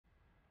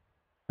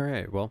All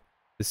right, well,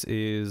 this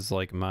is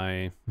like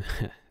my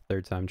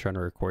third time trying to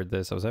record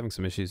this. I was having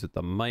some issues with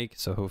the mic,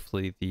 so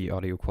hopefully the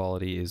audio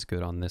quality is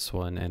good on this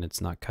one and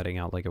it's not cutting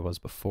out like it was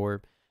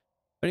before.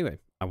 But anyway,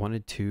 I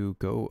wanted to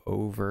go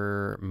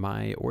over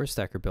my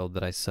Aurastacker build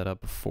that I set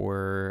up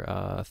for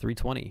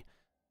 320.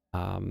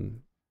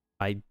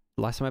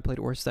 Last time I played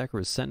Aurastacker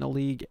was Sentinel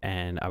League,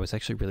 and I was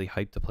actually really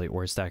hyped to play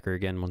Aurastacker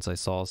again once I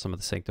saw some of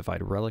the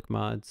Sanctified Relic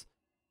mods.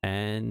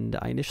 And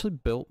I initially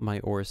built my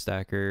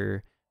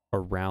Aurastacker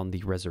around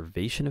the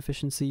reservation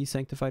efficiency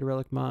Sanctified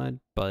Relic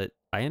mod, but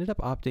I ended up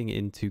opting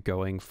into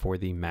going for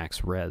the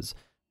max res.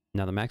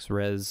 Now the max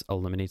res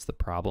eliminates the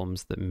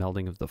problems that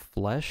Melding of the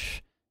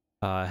Flesh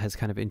has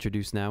kind of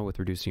introduced now with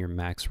reducing your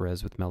max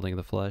res with Melding of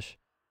the Flesh.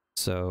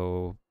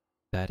 So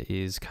that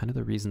is kind of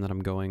the reason that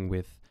I'm going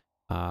with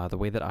the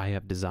way that I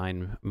have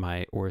designed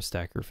my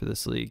Aurastacker for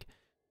this league.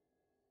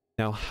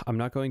 Now, I'm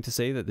not going to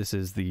say that this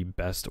is the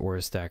best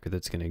Aurastacker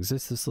that's going to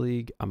exist this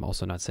league. I'm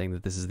also not saying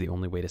that this is the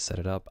only way to set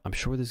it up. I'm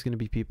sure there's going to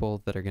be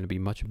people that are going to be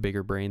much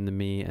bigger brain than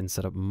me and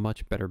set up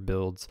much better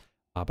builds.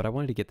 But I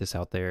wanted to get this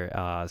out there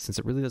since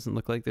it really doesn't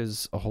look like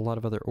there's a whole lot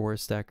of other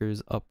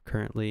Aurastackers up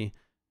currently.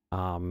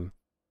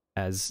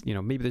 As you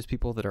know, maybe there's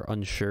people that are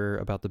unsure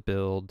about the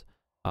build,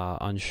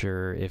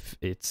 unsure if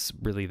it's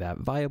really that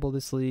viable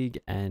this league,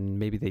 and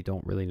maybe they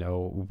don't really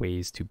know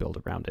ways to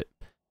build around it.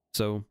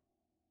 So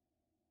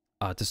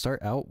to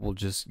start out, we'll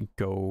just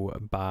go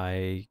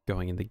by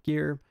going in the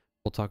gear.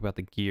 We'll talk about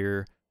the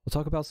gear. We'll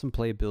talk about some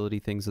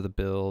playability things of the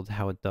build,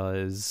 how it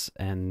does,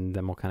 and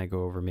then we'll kind of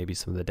go over maybe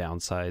some of the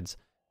downsides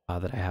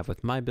that I have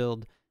with my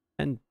build,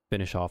 and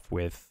finish off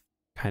with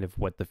kind of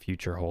what the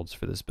future holds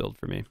for this build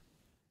for me.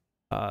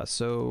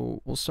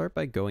 So we'll start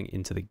by going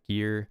into the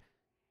gear.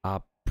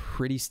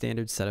 Pretty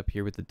standard setup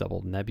here with the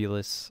double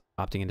Nebulous,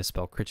 opting into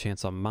spell crit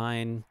chance on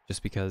mine,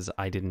 just because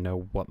I didn't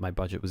know what my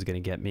budget was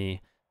going to get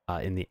me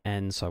in the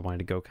end, so I wanted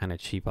to go kind of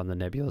cheap on the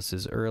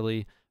Nebuluses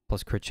early.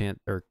 Plus crit chance,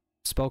 or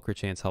spell crit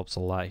chance, helps a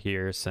lot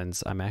here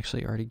since I'm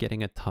actually already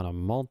getting a ton of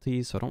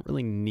multi, so I don't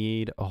really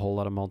need a whole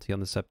lot of multi on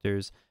the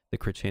scepters. The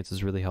crit chance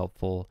is really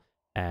helpful,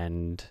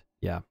 and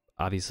yeah,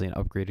 obviously an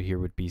upgrader here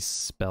would be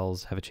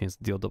spells have a chance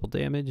to deal double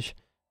damage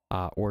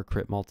or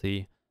crit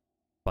multi,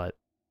 but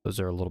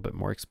those are a little bit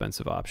more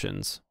expensive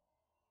options.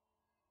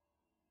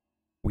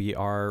 We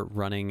are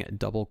running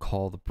double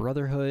Call the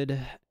Brotherhood,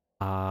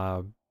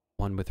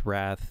 one with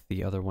Wrath,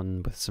 the other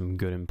one with some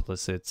good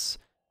implicits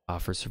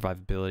for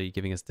survivability,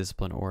 giving us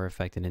discipline, aura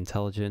effect, and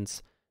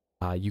intelligence.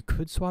 You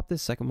could swap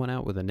this second one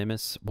out with a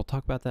Nimis. We'll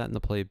talk about that in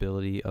the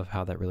playability of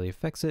how that really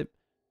affects it.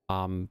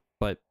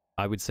 But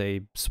I would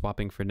say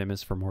swapping for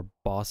Nimis for more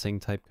bossing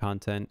type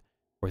content,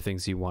 or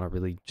things you want to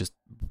really just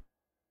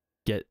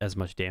get as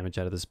much damage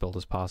out of this build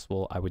as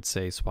possible, I would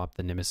say swap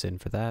the Nimis in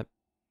for that.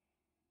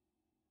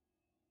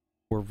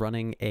 We're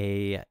running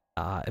a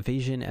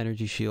evasion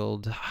energy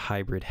shield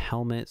hybrid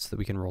helmet so that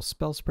we can roll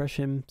spell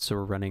suppression. So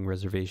we're running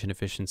reservation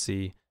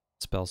efficiency,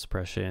 spell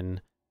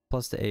suppression,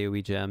 plus the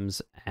AoE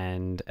gems,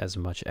 and as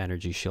much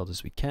energy shield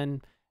as we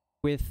can,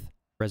 with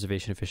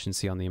reservation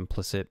efficiency on the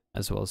implicit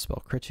as well as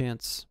spell crit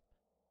chance.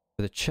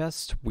 For the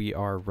chest, we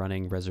are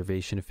running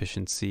reservation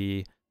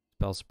efficiency,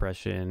 spell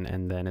suppression,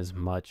 and then as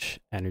much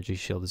energy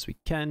shield as we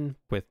can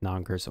with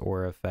non-curse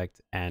aura effect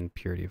and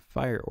purity of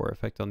fire aura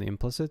effect on the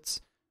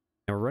implicits.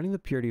 And we're running the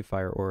purity of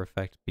fire aura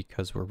effect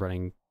because we're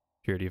running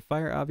purity of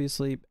fire,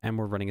 obviously, and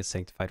we're running a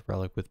sanctified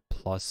relic with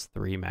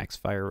 +3 max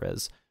fire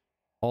res.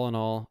 All in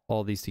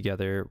all these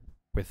together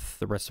with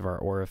the rest of our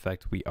aura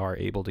effect, we are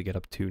able to get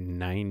up to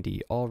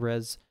 90 all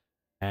res.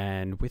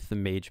 And with the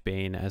Mage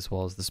Bane, as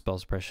well as the spell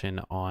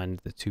suppression on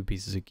the 2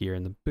 pieces of gear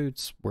and the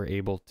boots, we're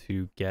able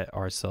to get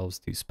ourselves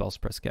to spell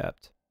suppress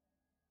capped.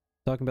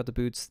 Talking about the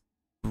boots,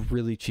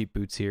 really cheap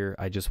boots here.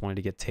 I just wanted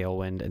to get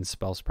Tailwind and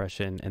spell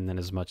suppression, and then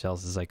as much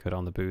else as I could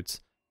on the boots.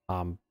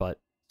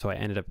 So I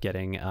ended up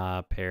getting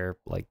a pair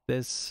like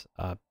this.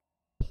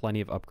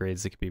 Plenty of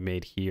upgrades that can be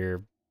made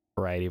here.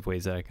 Variety of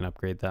ways that I can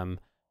upgrade them.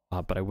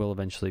 But I will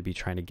eventually be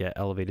trying to get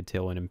elevated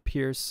Tailwind and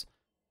Pierce.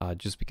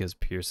 Just because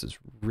Pierce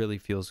really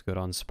feels good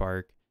on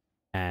Spark,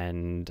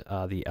 and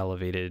the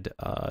elevated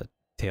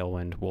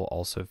Tailwind will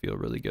also feel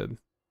really good.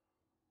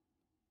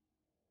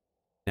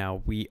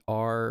 Now we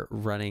are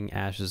running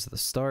Ashes of the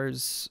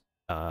Stars,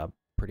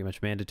 pretty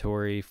much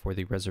mandatory for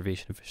the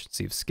reservation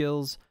efficiency of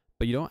skills,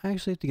 but you don't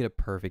actually have to get a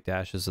perfect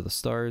Ashes of the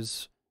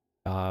Stars.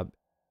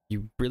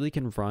 You really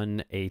can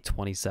run a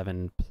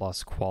 27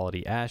 plus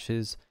quality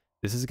Ashes.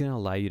 This is going to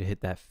allow you to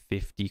hit that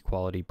 50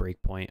 quality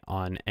breakpoint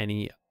on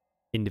any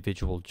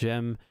individual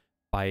gem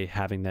by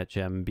having that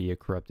gem be a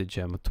corrupted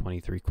gem with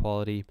 23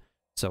 quality.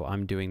 So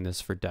I'm doing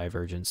this for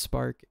Divergent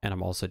Spark, and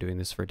I'm also doing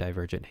this for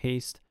Divergent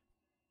Haste.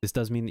 This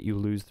does mean that you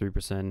lose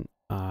 3%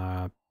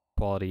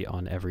 quality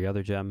on every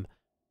other gem,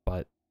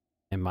 but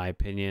in my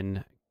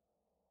opinion,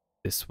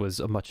 this was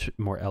a much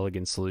more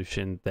elegant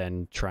solution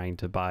than trying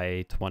to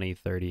buy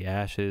 20-30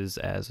 ashes,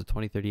 as a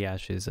 20-30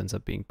 ashes ends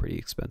up being pretty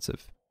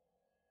expensive.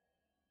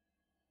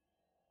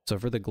 So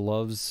for the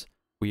gloves,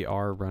 we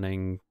are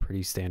running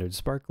pretty standard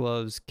spark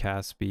gloves,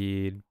 cast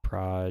speed,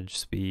 proj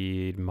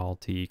speed,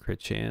 multi, crit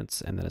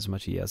chance, and then as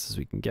much ES as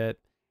we can get.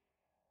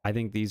 I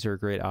think these are a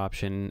great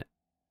option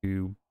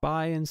to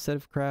buy instead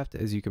of craft,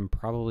 as you can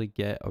probably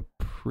get a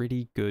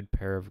pretty good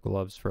pair of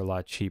gloves for a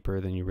lot cheaper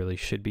than you really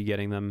should be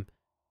getting them.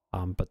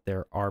 But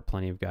there are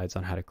plenty of guides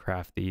on how to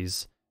craft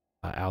these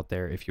out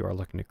there if you are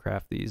looking to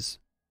craft these.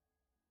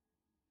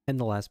 And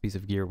the last piece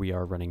of gear, we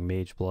are running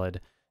Mage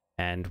Blood,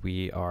 and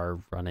we are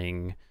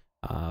running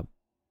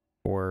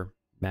 4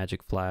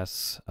 magic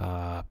flasks,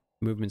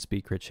 movement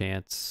speed, crit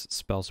chance,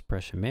 spell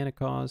suppression, mana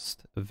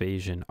cost,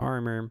 evasion,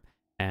 armor,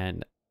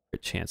 and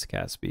crit chance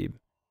cast speed.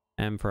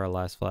 And for our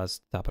last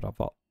flask,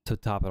 to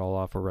top it all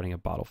off, we're running a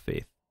Bottle of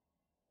Faith.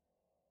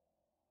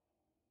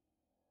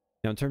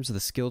 Now, in terms of the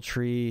skill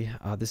tree,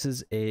 this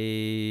is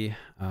a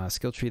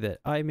skill tree that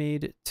I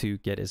made to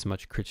get as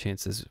much crit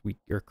chance as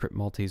or crit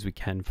multi as we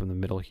can from the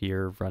middle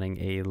here, running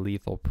a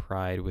Lethal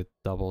Pride with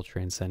double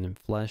Transcendent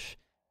Flesh.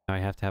 Now, I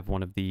have to have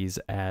one of these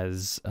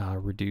as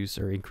reduce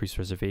or increase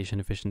reservation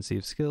efficiency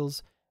of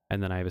skills,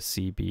 and then I have a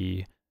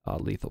CB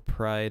Lethal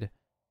Pride.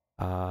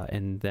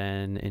 And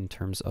then in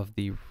terms of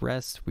the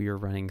rest, we are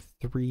running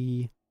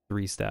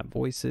 3-stat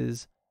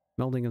voices,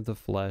 Melding of the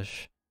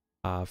Flesh,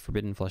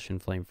 Forbidden Flesh and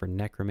Flame for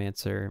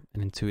Necromancer,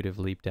 an Intuitive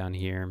Leap down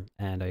here,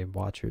 and a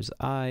Watcher's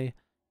Eye.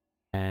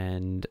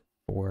 And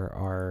for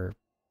our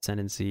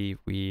Ascendancy,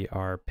 we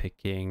are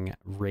picking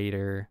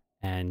Raider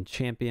and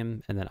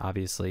Champion, and then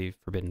obviously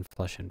Forbidden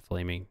Flesh and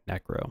Flaming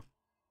Necro.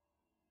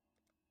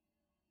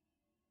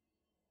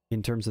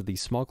 In terms of the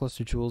small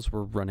cluster jewels,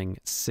 we're running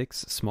 6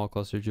 small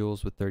cluster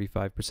jewels with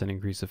 35%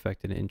 increase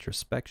effect in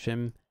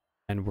introspection,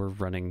 and we're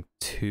running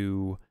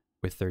 2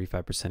 with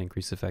 35%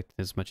 increase effect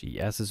in as much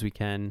ES as we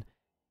can.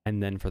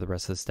 And then for the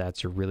rest of the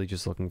stats, you're really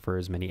just looking for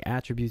as many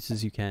attributes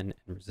as you can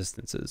and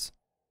resistances.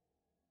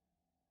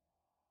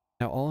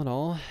 Now, all in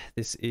all,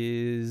 this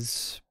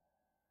is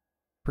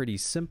pretty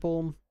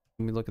simple.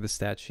 When we look at the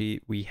stat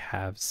sheet, we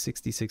have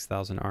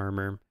 66,000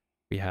 armor,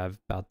 we have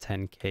about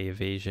 10k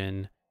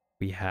evasion,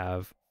 we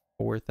have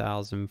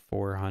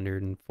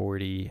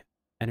 4,440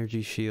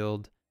 energy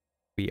shield,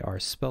 we are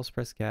spell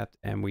suppress capped,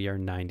 and we are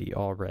 90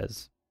 all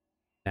res.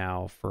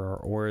 Now for our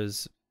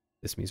auras,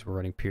 this means we're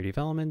running Purity of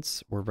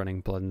Elements, we're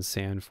running Blood and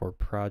Sand for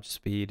proj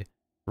speed,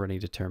 we're running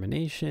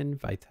Determination,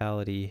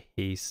 Vitality,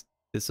 Haste,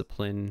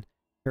 Discipline,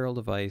 Herald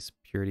of Ice,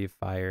 Purity of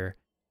Fire,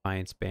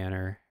 Defiance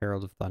Banner,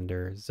 Herald of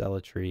Thunder,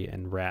 Zealotry,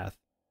 and Wrath.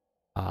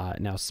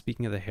 Now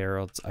speaking of the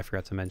Heralds, I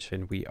forgot to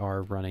mention we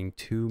are running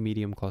 2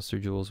 medium cluster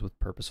jewels with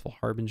Purposeful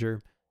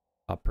Harbinger.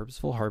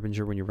 Purposeful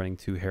Harbinger, when you're running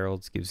 2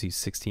 Heralds, gives you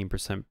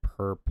 16%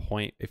 per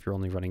point if you're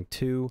only running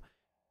 2.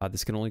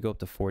 This can only go up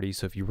to 40,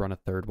 so if you run a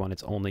third one,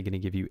 it's only going to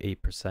give you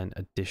 8%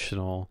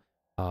 additional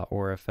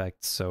aura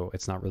effects, so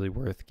it's not really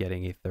worth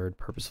getting a third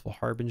Purposeful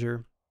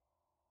Harbinger.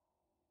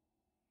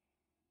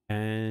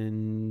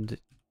 And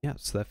yeah,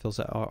 so that fills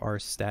out our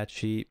stat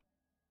sheet.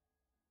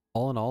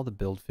 All in all, the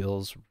build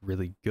feels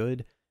really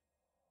good.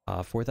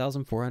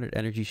 4,400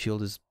 energy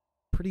shield is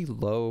pretty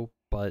low,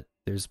 but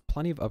there's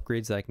plenty of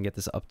upgrades that I can get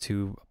this up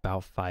to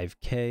about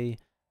 5k.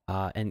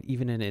 And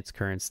even in its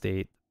current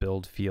state, the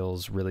build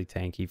feels really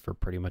tanky for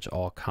pretty much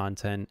all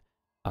content.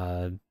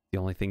 The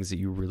only things that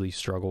you really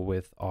struggle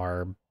with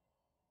are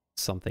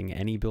something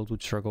any build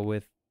would struggle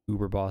with: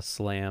 Uber Boss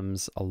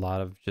slams, a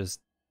lot of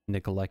just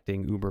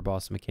neglecting Uber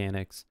Boss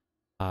mechanics,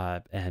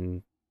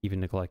 and even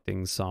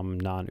neglecting some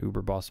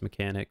non-Uber Boss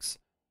mechanics.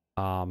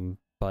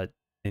 But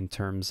in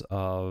terms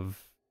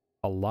of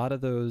a lot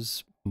of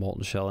those,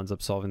 Molten Shell ends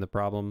up solving the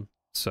problem.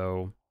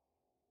 So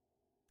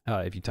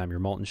if you time your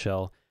Molten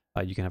Shell,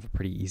 you can have a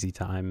pretty easy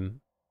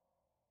time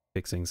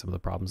fixing some of the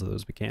problems of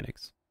those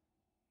mechanics.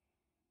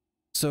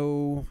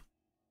 So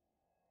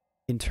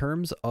in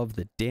terms of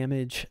the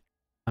damage,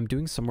 I'm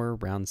doing somewhere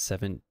around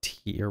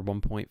 17 or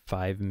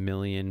 1.5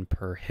 million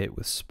per hit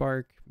with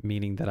Spark,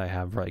 meaning that I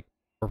have like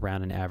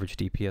around an average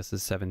DPS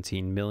of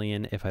 17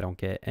 million if I don't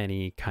get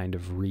any kind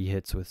of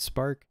rehits with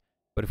Spark.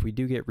 But if we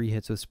do get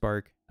rehits with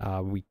Spark,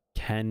 we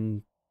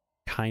can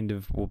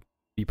we'll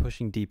be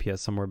pushing DPS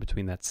somewhere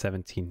between that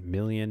 17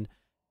 million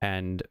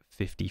and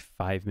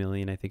 55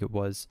 million, I think it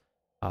was.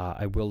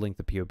 I will link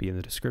the POB in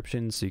the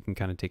description so you can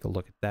kind of take a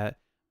look at that.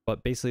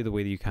 But basically the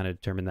way that you kind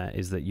of determine that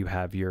is that you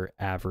have your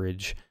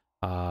average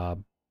or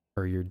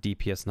your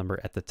DPS number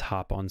at the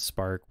top on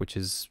Spark, which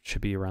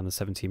should be around the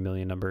 17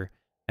 million number.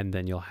 And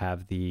then you'll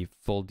have the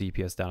full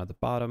DPS down at the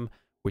bottom,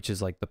 which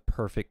is like the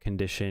perfect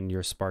condition.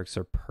 Your sparks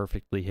are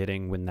perfectly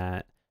hitting when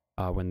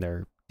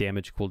their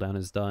damage cooldown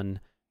is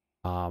done.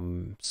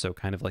 So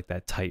kind of like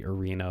that tight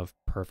arena of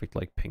perfect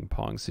like ping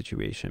pong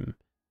situation.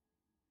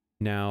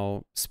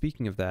 Now,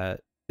 speaking of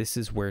that, this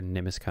is where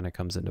Nimis kind of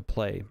comes into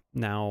play.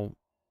 Now,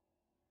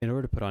 in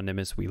order to put on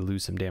Nimis, we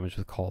lose some damage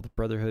with Call of the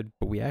Brotherhood,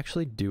 but we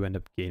actually do end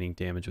up gaining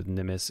damage with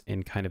Nimis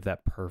in kind of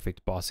that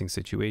perfect bossing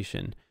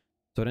situation.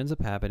 So what ends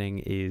up happening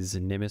is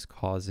Nimis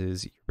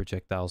causes your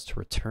projectiles to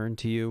return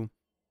to you,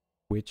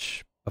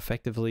 which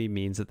effectively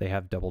means that they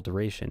have double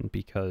duration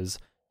because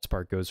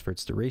Spark goes for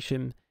its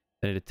duration,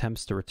 then it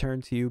attempts to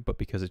return to you, but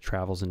because it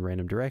travels in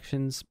random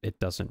directions, it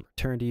doesn't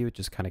return to you. It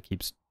just kind of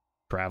keeps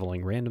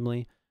traveling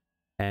randomly.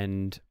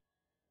 And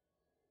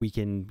we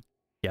can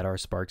get our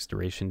spark's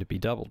duration to be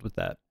doubled with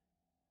that.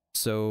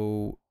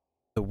 So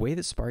the way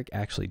that spark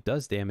actually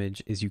does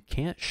damage is you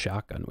can't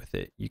shotgun with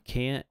it. You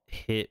can't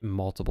hit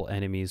multiple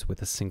enemies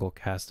with a single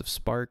cast of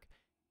spark.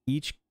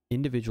 Each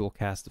individual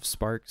cast of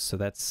spark, so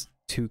that's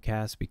 2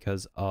 casts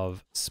because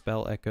of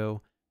spell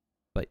echo,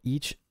 but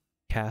each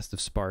cast of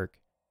spark,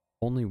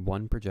 only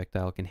 1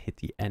 projectile can hit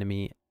the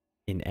enemy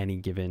in any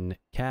given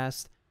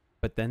cast,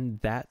 but then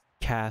that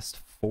cast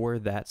for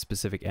that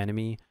specific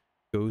enemy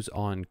goes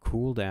on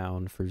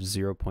cooldown for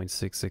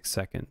 0.66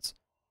 seconds.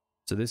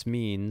 So this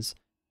means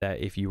that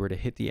if you were to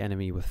hit the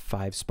enemy with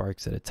 5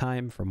 sparks at a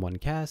time from 1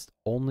 cast,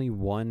 only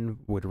 1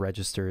 would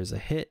register as a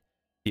hit.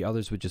 The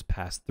others would just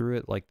pass through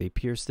it like they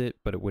pierced it,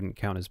 but it wouldn't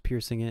count as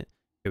piercing it.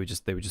 They would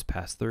just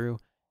pass through.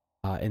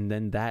 And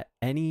then that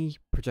any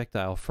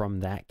projectile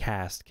from that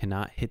cast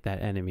cannot hit that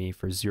enemy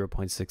for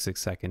 0.66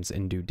 seconds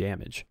and do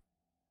damage.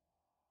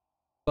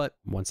 But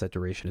once that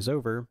duration is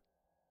over,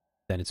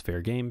 then it's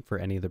fair game for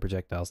any of the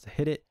projectiles to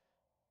hit it.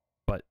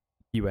 But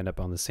you end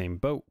up on the same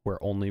boat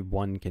where only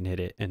 1 can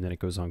hit it, and then it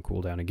goes on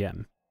cooldown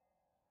again.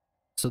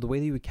 So the way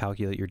that you would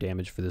calculate your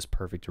damage for this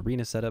perfect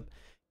arena setup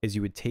is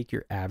you would take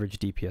your average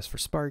DPS for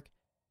spark,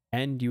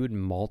 and you would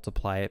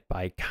multiply it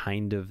by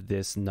kind of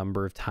this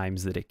number of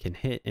times that it can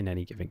hit in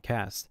any given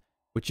cast,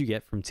 which you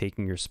get from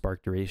taking your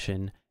spark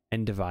duration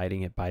and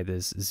dividing it by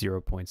this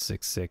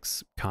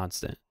 0.66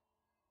 constant.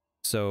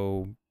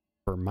 So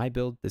for my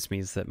build, this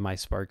means that my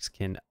sparks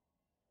can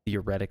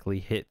theoretically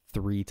hit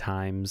 3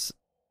 times.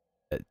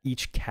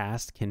 Each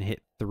cast can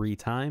hit 3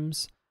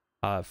 times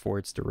for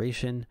its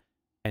duration,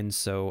 and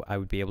so I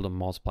would be able to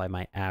multiply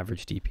my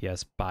average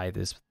DPS by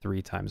this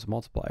 3 times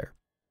multiplier.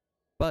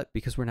 But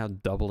because we're now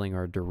doubling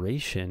our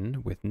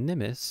duration with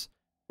Nimis,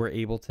 we're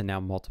able to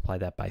now multiply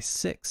that by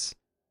 6.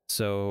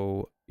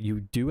 So you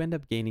do end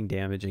up gaining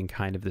damage in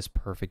kind of this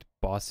perfect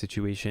boss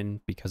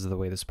situation because of the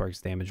way the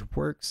sparks damage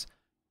works.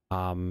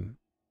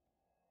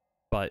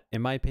 But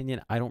in my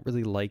opinion, I don't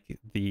really like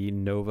the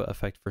Nova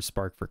effect for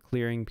spark for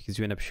clearing because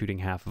you end up shooting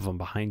half of them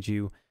behind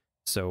you.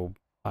 So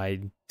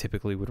I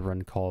typically would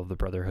run Call of the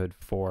Brotherhood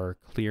for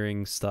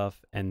clearing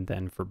stuff, and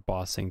then for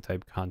bossing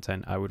type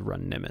content, I would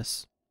run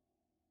Nimis.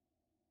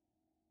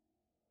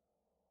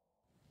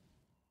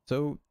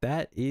 So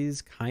that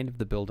is kind of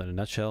the build in a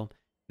nutshell.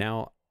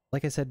 Now,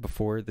 like I said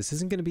before, this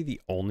isn't going to be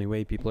the only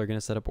way people are going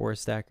to set up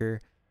Aurastacker.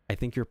 I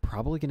think you're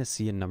probably going to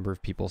see a number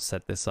of people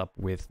set this up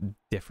with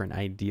different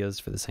ideas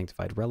for the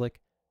Sanctified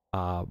Relic.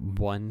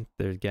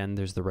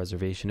 There's the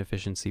reservation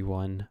efficiency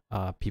one.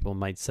 People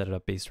might set it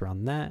up based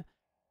around that.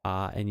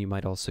 And you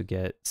might also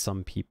get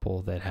some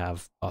people that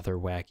have other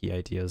wacky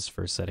ideas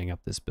for setting up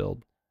this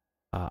build.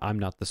 I'm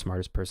not the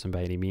smartest person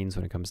by any means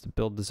when it comes to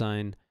build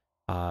design.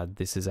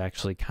 This is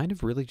actually kind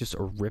of really just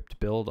a ripped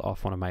build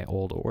off one of my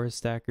old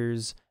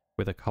Aurastackers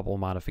with a couple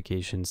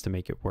modifications to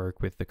make it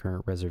work with the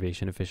current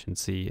reservation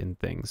efficiency and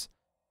things.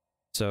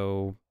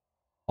 So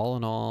all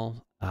in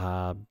all,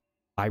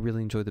 I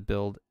really enjoy the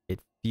build. It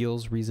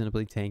feels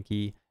reasonably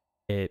tanky.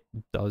 It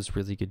does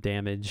really good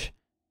damage.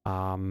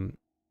 And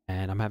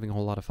I'm having a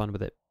whole lot of fun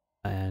with it.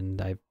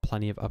 And I have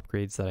plenty of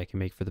upgrades that I can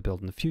make for the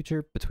build in the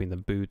future between the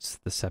boots,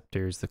 the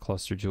scepters, the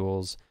cluster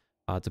jewels,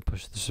 to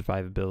push the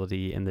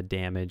survivability and the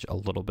damage a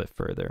little bit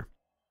further.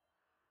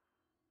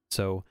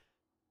 So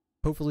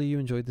hopefully you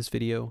enjoyed this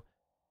video.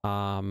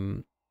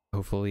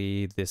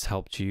 Hopefully this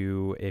helped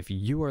you if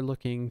you are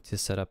looking to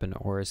set up an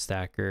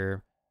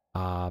Aurastacker.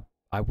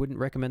 I wouldn't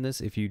recommend this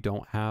if you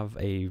don't have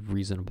a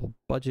reasonable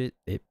budget.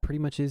 It pretty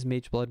much is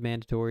Mage Blood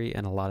mandatory,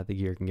 and a lot of the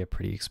gear can get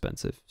pretty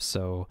expensive.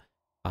 So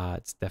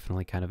it's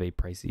definitely kind of a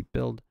pricey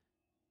build.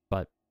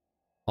 But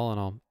all in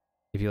all,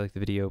 if you like the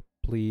video,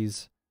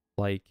 please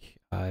like.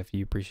 If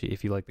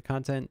you like the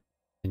content,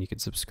 then you can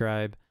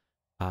subscribe.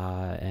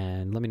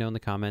 And let me know in the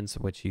comments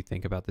what you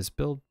think about this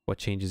build, what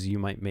changes you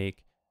might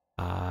make,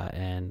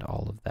 and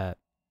all of that.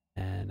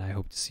 And I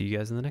hope to see you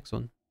guys in the next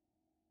one.